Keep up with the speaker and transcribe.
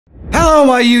Hello,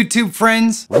 my YouTube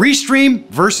friends. Restream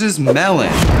versus Melon.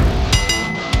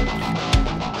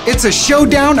 It's a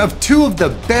showdown of two of the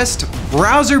best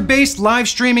browser-based live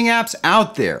streaming apps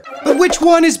out there. But which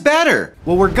one is better?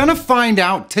 Well, we're gonna find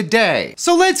out today.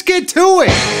 So let's get to it.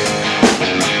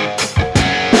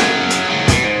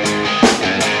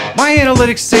 My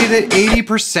analytics say that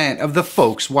 80% of the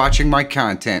folks watching my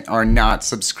content are not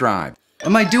subscribed.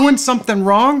 Am I doing something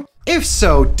wrong? If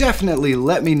so, definitely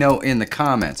let me know in the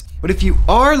comments. But if you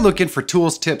are looking for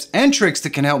tools, tips, and tricks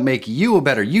that can help make you a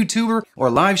better YouTuber or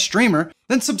live streamer,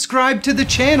 then subscribe to the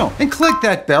channel and click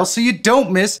that bell so you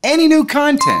don't miss any new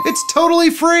content. It's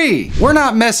totally free. We're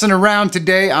not messing around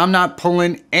today. I'm not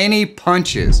pulling any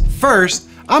punches. First,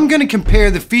 I'm gonna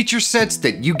compare the feature sets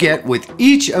that you get with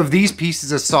each of these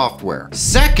pieces of software.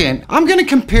 Second, I'm gonna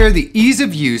compare the ease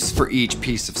of use for each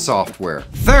piece of software.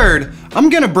 Third, I'm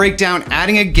gonna break down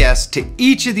adding a guest to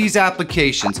each of these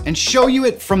applications and show you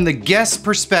it from the guest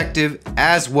perspective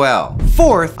as well.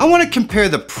 Fourth, I wanna compare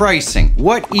the pricing,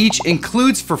 what each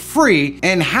includes for free,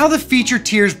 and how the feature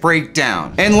tiers break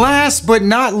down. And last but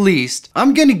not least,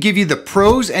 I'm gonna give you the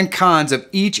pros and cons of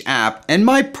each app and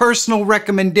my personal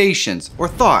recommendations or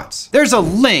thoughts. There's a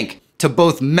link to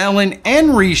both Melon and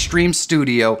Restream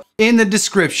Studio in the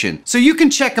description, so you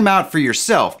can check them out for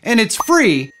yourself. And it's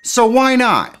free, so why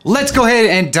not? Let's go ahead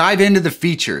and dive into the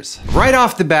features. Right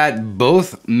off the bat,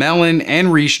 both Melon and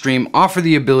Restream offer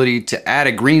the ability to add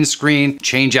a green screen,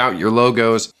 change out your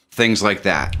logos, things like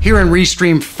that. Here in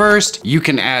Restream first, you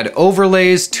can add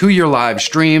overlays to your live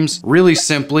streams. Really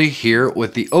simply here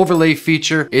with the overlay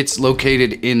feature, it's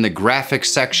located in the graphics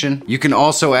section. You can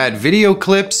also add video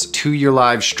clips to your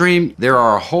live stream. There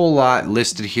are a whole lot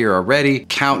listed here already.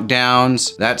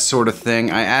 Countdowns, that sort of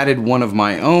thing. I added one of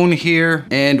my own here.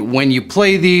 And when you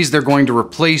play these, they're going to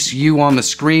replace you on the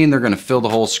screen. They're going to fill the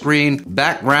whole screen.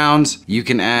 Backgrounds, you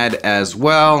can add as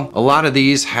well. A lot of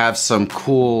these have some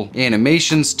cool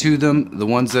animations to them, the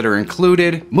ones that are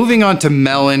included. Moving on to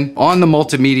Melon, on the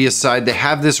multimedia side, they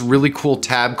have this really cool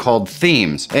tab called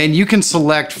themes, and you can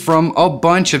select from a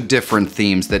bunch of different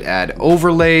themes that add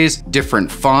overlays,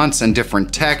 different fonts and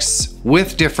different texts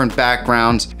with different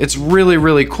backgrounds. It's really,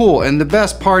 really cool. And the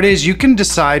best part is you can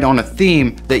decide on a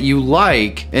theme that you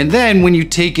like, and then when you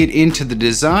take it into the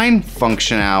design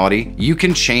functionality, you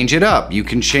can change it up. You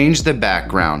can change the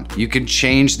background, you can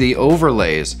change the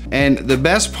overlays. And the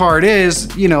best part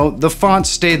is, you know, the fonts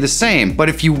stay the same, but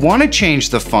if you want to change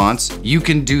the fonts, you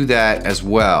can do that as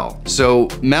well. So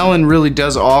Melon really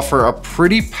does offer a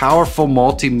pretty powerful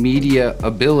multimedia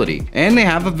ability, and they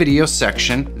have a video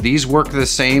section. These work the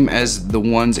same as the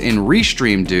ones in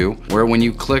Restream do, where when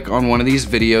you click on one of these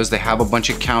videos, they have a bunch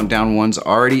of countdown ones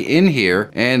already in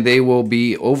here, and they will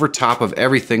be over top of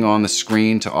everything on the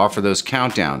screen to offer those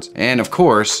countdowns. And of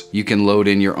course, you can load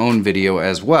in your own video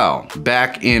as well.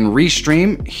 Back in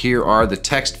Restream, here are the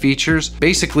text features.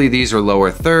 Basically, these are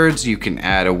lower thirds. You can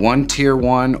add a 1 tier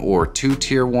 1 or 2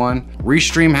 tier 1.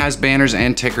 Restream has banners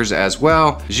and tickers as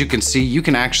well. As you can see, you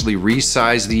can actually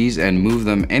resize these and move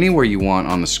them anywhere you want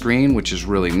on the screen, which is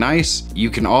really nice. You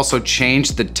can also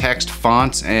change the text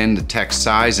fonts and the text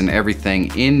size and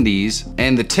everything in these.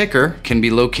 And the ticker can be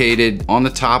located on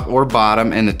the top or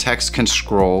bottom, and the text can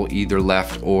scroll either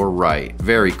left or right.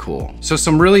 Very cool. So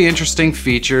some really interesting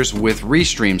features with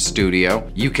Restream Studio.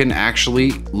 You can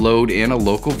actually load in a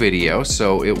local video,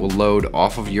 so it will load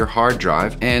off of your hard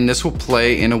drive, and this will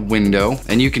play in a window,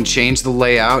 and you can change the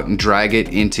layout and drag it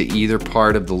into either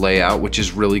part of the layout, which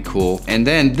is really cool. And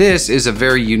then this is a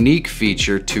very unique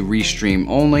feature to Restream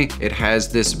only. It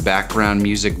has this background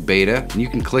music beta, and you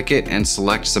can click it and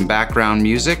select some background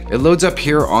music. It loads up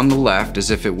here on the left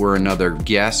as if it were another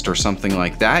guest or something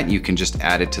like that. You can just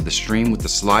add it to the stream with the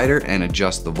slider and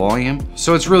adjust the volume.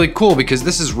 So it's really cool because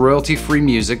this is royalty-free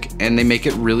music, and they make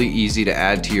it really easy to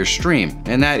add to your stream.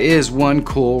 And that is one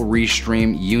cool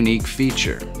Restream unique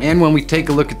feature. And when we take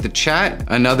a look at the chat,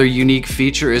 another unique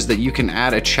feature is that you can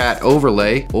add a chat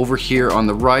overlay. Over here on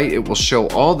the right, it will show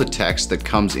all the text that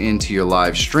comes into your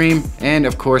live stream. And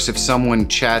of course, if someone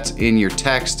chats in your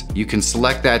text, you can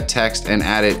select that text and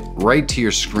add it right to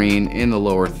your screen in the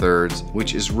lower thirds,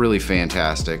 which is really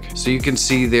fantastic. So you can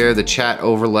see there the chat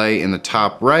overlay in the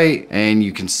top right, and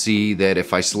you can see that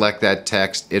if I select that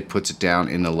text, it puts it down down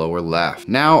in the lower left.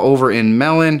 Now over in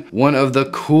Melon, one of the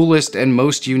coolest and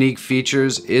most unique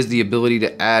features is the ability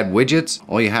to add widgets.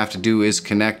 All you have to do is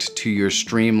connect to your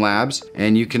Streamlabs,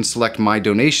 and you can select My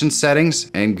Donation settings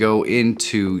and go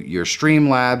into your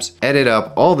Streamlabs, edit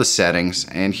up all the settings,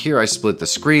 and here I split the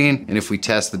screen, and if we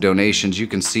test the donations, you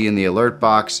can see in the alert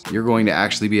box, you're going to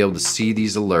actually be able to see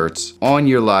these alerts on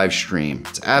your live stream.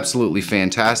 It's absolutely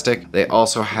fantastic. They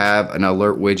also have an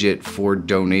alert widget for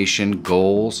donation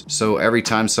goals. So every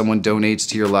time someone donates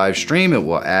to your live stream, it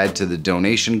will add to the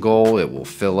donation goal. It will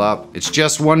fill up. It's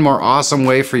just one more awesome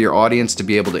way for your audience to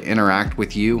be able to interact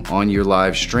with you on your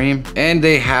live stream. And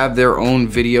they have their own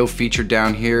video feature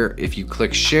down here. If you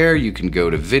click share, you can go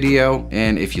to video.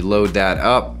 And if you load that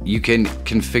up, you can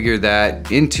configure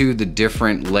that into the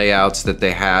different layouts that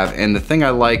they have. And the thing I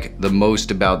like the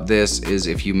most about this is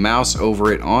if you mouse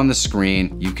over it on the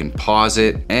screen, you can pause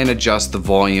it and adjust the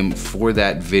volume for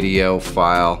that video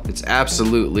file. It's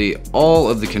absolutely all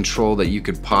of the control that you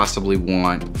could possibly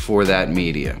want for that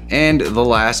media. And the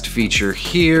last feature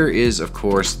here is, of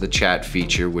course, the chat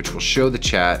feature, which will show the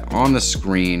chat on the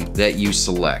screen that you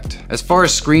select. As far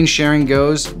as screen sharing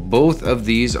goes, both of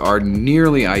these are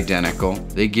nearly identical.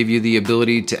 They give you the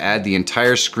ability to add the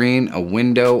entire screen, a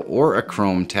window, or a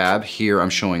Chrome tab. Here I'm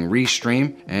showing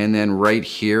Restream, and then right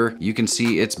here you can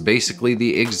see it's basically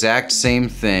the exact same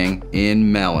thing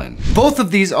in Melon. Both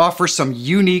of these offer some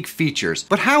unique features,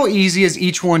 but how easy is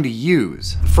each one to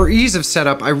use? For ease of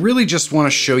setup, I really just want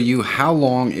to show you how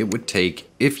long it would take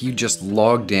if you just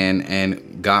logged in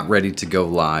and got ready to go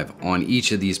live on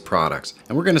each of these products.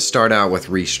 And we're gonna start out with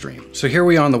Restream. So here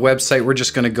we are on the website, we're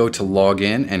just gonna go to log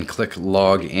in and click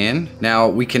log in. Now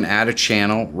we can add a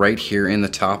channel right here in the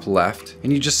top left,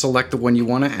 and you just select the one you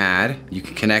wanna add. You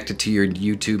can connect it to your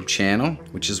YouTube channel,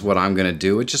 which is what I'm gonna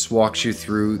do. It just walks you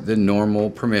through the normal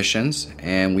permissions,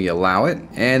 and we allow it.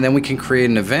 And then we can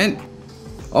create an event.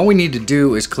 All we need to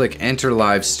do is click Enter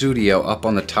Live Studio up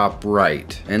on the top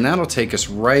right, and that'll take us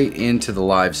right into the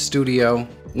Live Studio.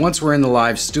 Once we're in the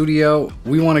Live Studio,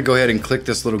 we want to go ahead and click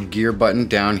this little gear button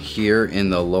down here in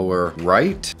the lower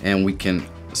right, and we can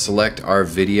select our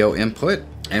video input,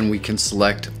 and we can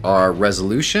select our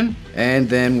resolution, and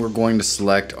then we're going to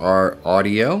select our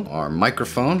audio, our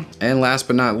microphone, and last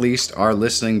but not least, our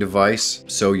listening device,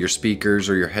 so your speakers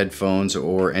or your headphones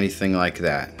or anything like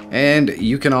that. And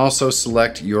you can also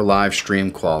select your live stream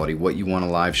quality, what you want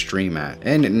to live stream at.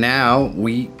 And now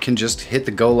we can just hit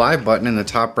the go live button in the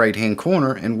top right hand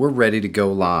corner, and we're ready to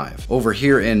go live. Over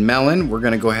here in Melon, we're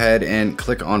going to go ahead and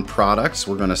click on products.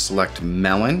 We're going to select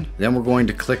Melon, then we're going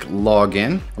to click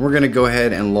login, and we're going to go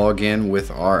ahead and log in with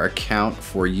our account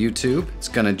for YouTube. It's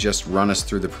going to just run us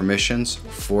through the permissions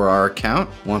for our account.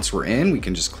 Once we're in, we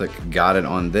can just click got it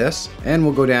on this, and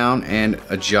we'll go down and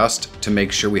adjust to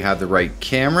make sure we have the right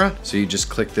camera. So you just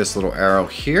click this little arrow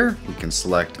here. We can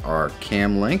select our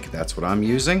cam link, that's what I'm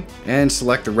using, and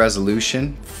select the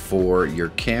resolution for your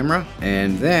camera.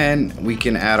 And then we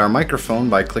can add our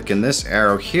microphone by clicking this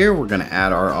arrow here. We're going to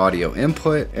add our audio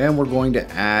input, and we're going to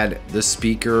add the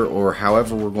speaker or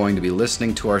however we're going to be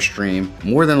listening to our stream.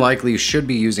 More than likely you should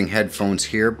be using headphones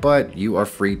here, but you are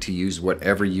free to use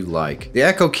whatever you like. The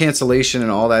echo cancellation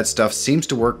and all that stuff seems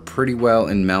to work pretty well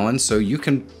in Melon, so you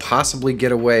can possibly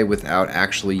get away without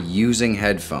actually using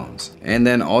headphones. And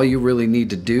then all you really need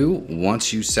to do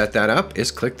once you set that up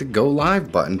is click the go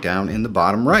live button down in the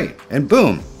bottom right, and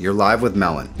boom, you're live with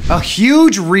Melon. A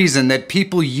huge reason that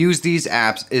people use these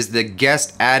apps is the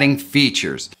guest adding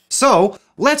features. So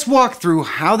let's walk through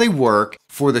how they work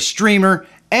for the streamer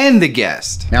and the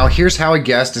guest. Now here's how a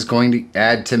guest is going to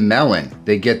add to Melon.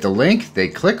 They get the link, they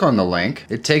click on the link,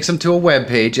 it takes them to a web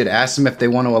page, it asks them if they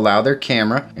want to allow their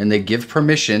camera, and they give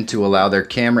permission to allow their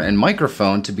camera and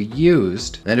microphone to be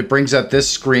used. Then it brings up this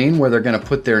screen where they're going to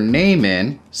put their name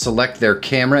in, select their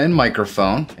camera and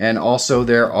microphone, and also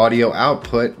their audio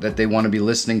output that they want to be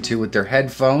listening to with their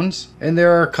headphones. And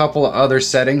there are a couple of other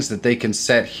settings that they can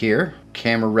set here,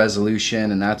 camera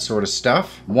resolution and that sort of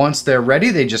stuff. Once they're ready,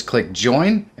 they just click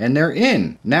join and they're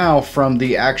in. Now from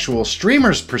the actual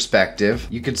streamer's perspective,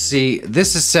 you can see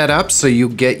this is set up so you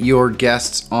get your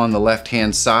guests on the left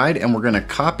hand side, and we're going to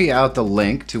copy out the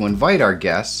link to invite our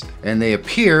guests, and they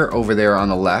appear over there on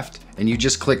the left, and you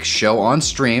just click show on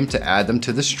stream to add them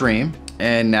to the stream.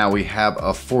 And now we have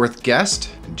a fourth guest.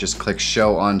 Just click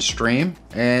show on stream,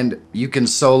 and you can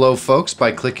solo folks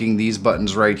by clicking these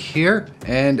buttons right here.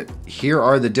 And here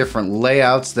are the different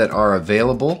layouts that are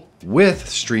available with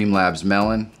Streamlabs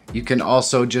Melon. You can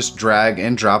also just drag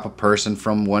and drop a person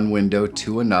from one window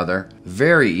to another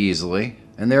very easily.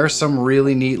 And there are some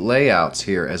really neat layouts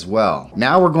here as well.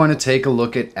 Now we're going to take a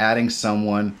look at adding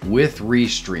someone with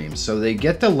Restream. So they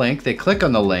get the link, they click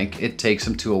on the link, it takes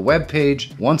them to a web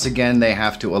page. Once again, they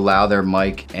have to allow their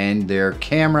mic and their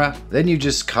camera. Then you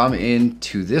just come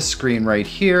into this screen right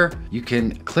here. You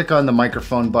can click on the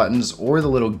microphone buttons or the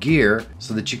little gear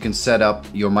so that you can set up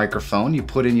your microphone. You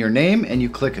put in your name and you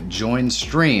click join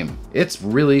stream. It's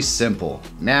really simple.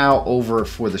 Now over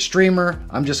for the streamer,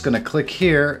 I'm just gonna click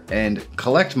here and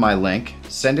collect my link,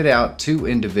 send it out to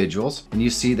individuals, and you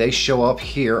see they show up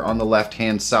here on the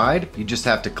left-hand side. You just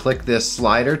have to click this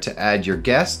slider to add your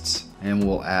guests, and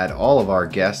we'll add all of our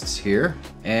guests here.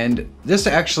 And this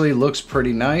actually looks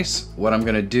pretty nice. What I'm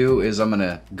gonna do is I'm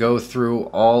gonna go through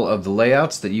all of the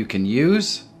layouts that you can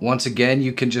use. Once again,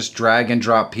 you can just drag and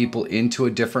drop people into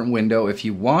a different window if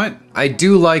you want. I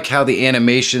do like how the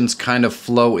animations kind of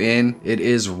flow in. It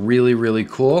is really, really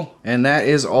cool. And that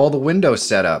is all the window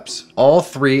setups. All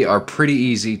three are pretty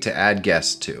easy to add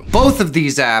guests to. Both of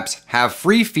these apps have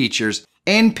free features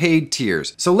and paid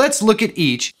tiers. So let's look at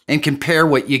each and compare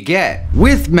what you get.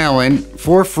 With Melon,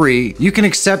 for free, you can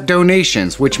accept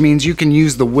donations, which means you can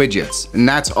use the widgets, and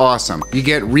that's awesome. You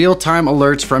get real-time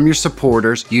alerts from your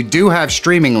supporters. You do have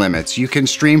streaming limits. You can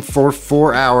stream for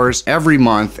 4 hours every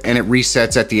month, and it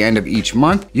resets at the end of each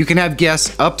month. You can have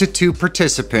guests up to 2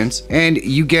 participants, and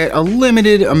you get a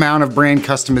limited amount of brand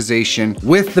customization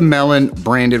with the Melon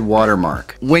branded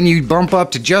watermark. When you bump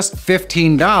up to just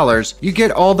 $15, you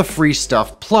get all the free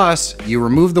stuff, plus you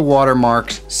remove the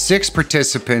watermarks, 6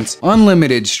 participants,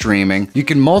 unlimited streaming. You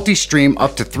can multi-stream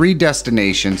up to 3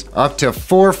 destinations, up to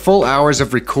 4 full hours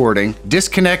of recording,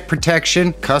 disconnect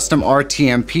protection, custom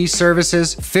RTMP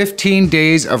services, 15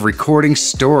 days of recording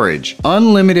storage,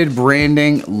 unlimited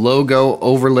branding, logo,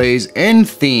 overlays, and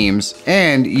themes,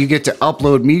 and you get to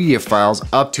upload media files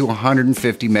up to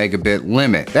 150 megabit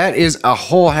limit. That is a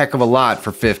whole heck of a lot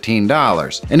for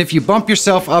 $15. And if you bump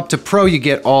yourself up to Pro, you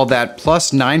get all that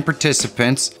plus 9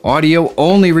 participants, audio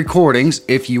only recordings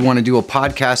if you want to do a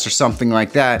podcast or something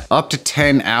like that, up to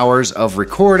 10 hours of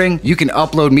recording. You can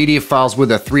upload media files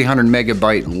with a 300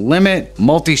 megabyte limit,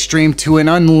 multi-stream to an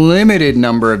unlimited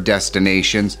number of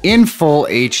destinations in full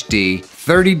HD,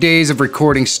 30 days of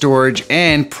recording storage,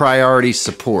 and priority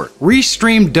support.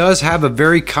 Restream does have a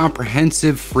very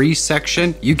comprehensive free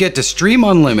section. You get to stream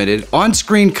unlimited,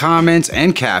 on-screen comments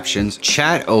and captions,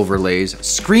 chat overlays,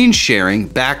 screen sharing,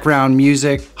 background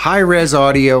music, high-res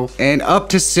audio, and up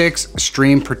to 6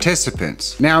 stream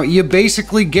participants. Now, you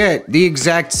basically get the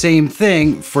exact same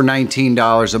thing for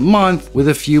 $19 a month with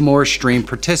a few more stream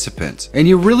participants. And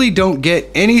you really don't get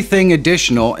anything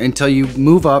additional until you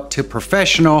move up to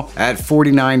professional at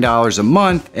 $49 a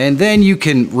month, and then you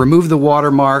can remove the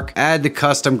watermark, add the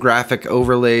custom graphic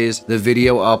overlays, the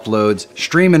video uploads,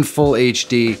 stream in full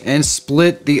HD, and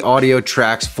split the audio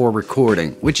tracks for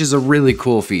recording, which is a really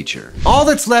cool feature. All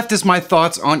that's left is my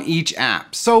thoughts on each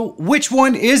app. So which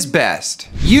one is best?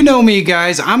 You know me,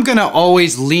 guys, I'm gonna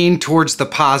always lean towards the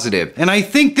positive, and I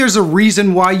think there's a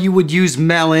reason why you would use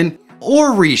Melon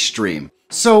or Restream.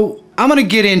 So I'm gonna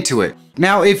get into it.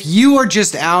 Now, if you are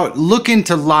just out looking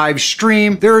to live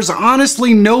stream, there's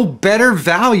honestly no better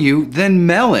value than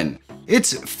Melon.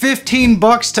 It's 15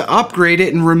 bucks to upgrade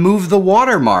it and remove the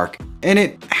watermark. And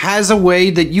it has a way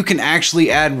that you can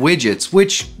actually add widgets,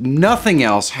 which nothing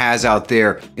else has out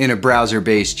there in a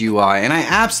browser-based UI, and I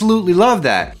absolutely love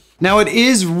that. Now, it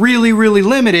is really, really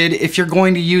limited if you're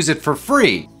going to use it for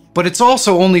free, but it's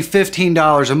also only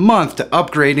 $15 a month to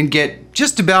upgrade and get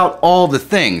just about all the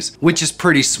things, which is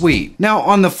pretty sweet. Now,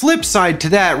 on the flip side to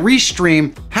that,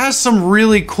 Restream has some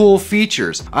really cool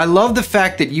features. I love the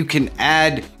fact that you can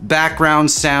add background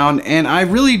sound, and I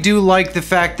really do like the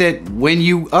fact that when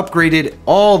you upgrade it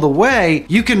all the way,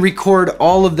 you can record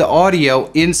all of the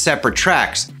audio in separate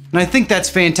tracks. And I think that's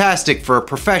fantastic for a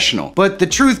professional. But the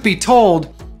truth be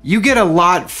told, you get a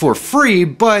lot for free,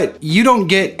 but you don't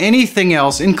get anything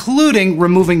else, including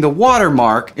removing the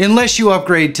watermark, unless you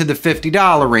upgrade to the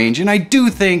 $50 range. And I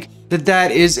do think that that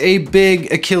is a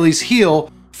big Achilles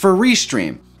heel for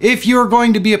Restream. If you're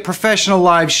going to be a professional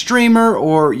live streamer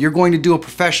or you're going to do a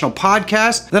professional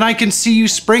podcast, then I can see you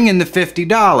springing the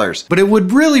 $50. But it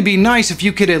would really be nice if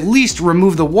you could at least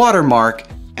remove the watermark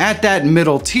at that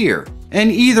middle tier. And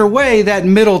either way, that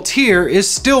middle tier is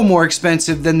still more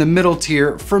expensive than the middle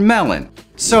tier for Melon.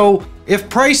 So if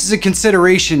price is a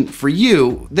consideration for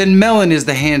you, then Melon is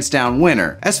the hands down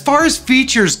winner. As far as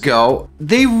features go,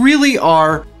 they really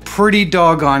are pretty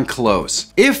doggone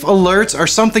close. If alerts are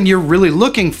something you're really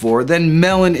looking for, then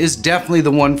Melon is definitely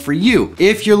the one for you.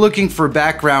 If you're looking for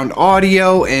background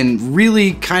audio and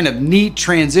really kind of neat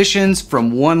transitions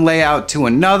from one layout to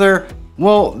another,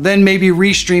 well, then maybe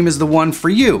Restream is the one for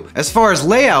you. As far as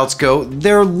layouts go,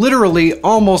 they're literally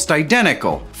almost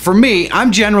identical. For me,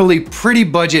 I'm generally pretty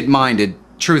budget-minded,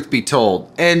 truth be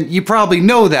told, and you probably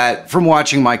know that from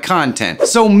watching my content.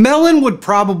 So Melon would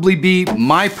probably be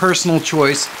my personal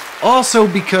choice, also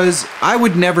because I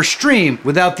would never stream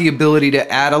without the ability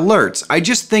to add alerts. I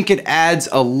just think it adds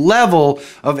a level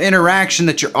of interaction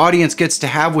that your audience gets to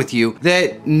have with you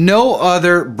that no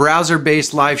other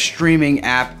browser-based live streaming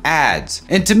app adds.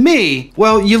 And to me,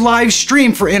 well, you live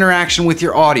stream for interaction with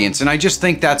your audience, and I just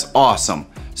think that's awesome.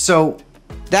 So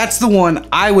that's the one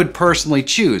I would personally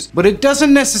choose, but it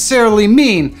doesn't necessarily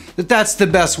mean that that's the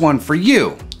best one for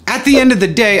you. At the end of the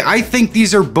day, I think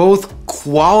these are both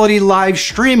quality live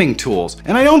streaming tools,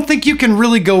 and I don't think you can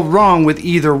really go wrong with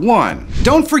either one.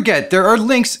 Don't forget, there are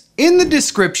links in the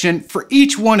description for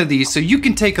each one of these so you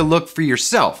can take a look for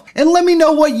yourself. And let me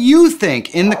know what you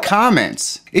think in the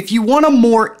comments. If you want a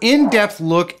more in-depth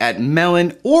look at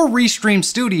Melon or Restream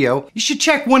Studio, you should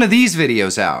check one of these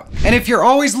videos out. And if you're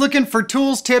always looking for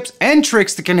tools, tips, and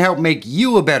tricks that can help make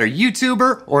you a better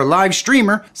YouTuber or live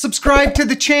streamer, subscribe to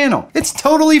the channel. It's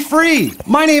totally free.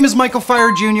 My name is Michael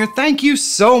Fire Jr. Thank you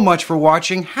so much for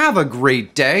watching. Have a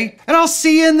great day, and I'll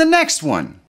see you in the next one.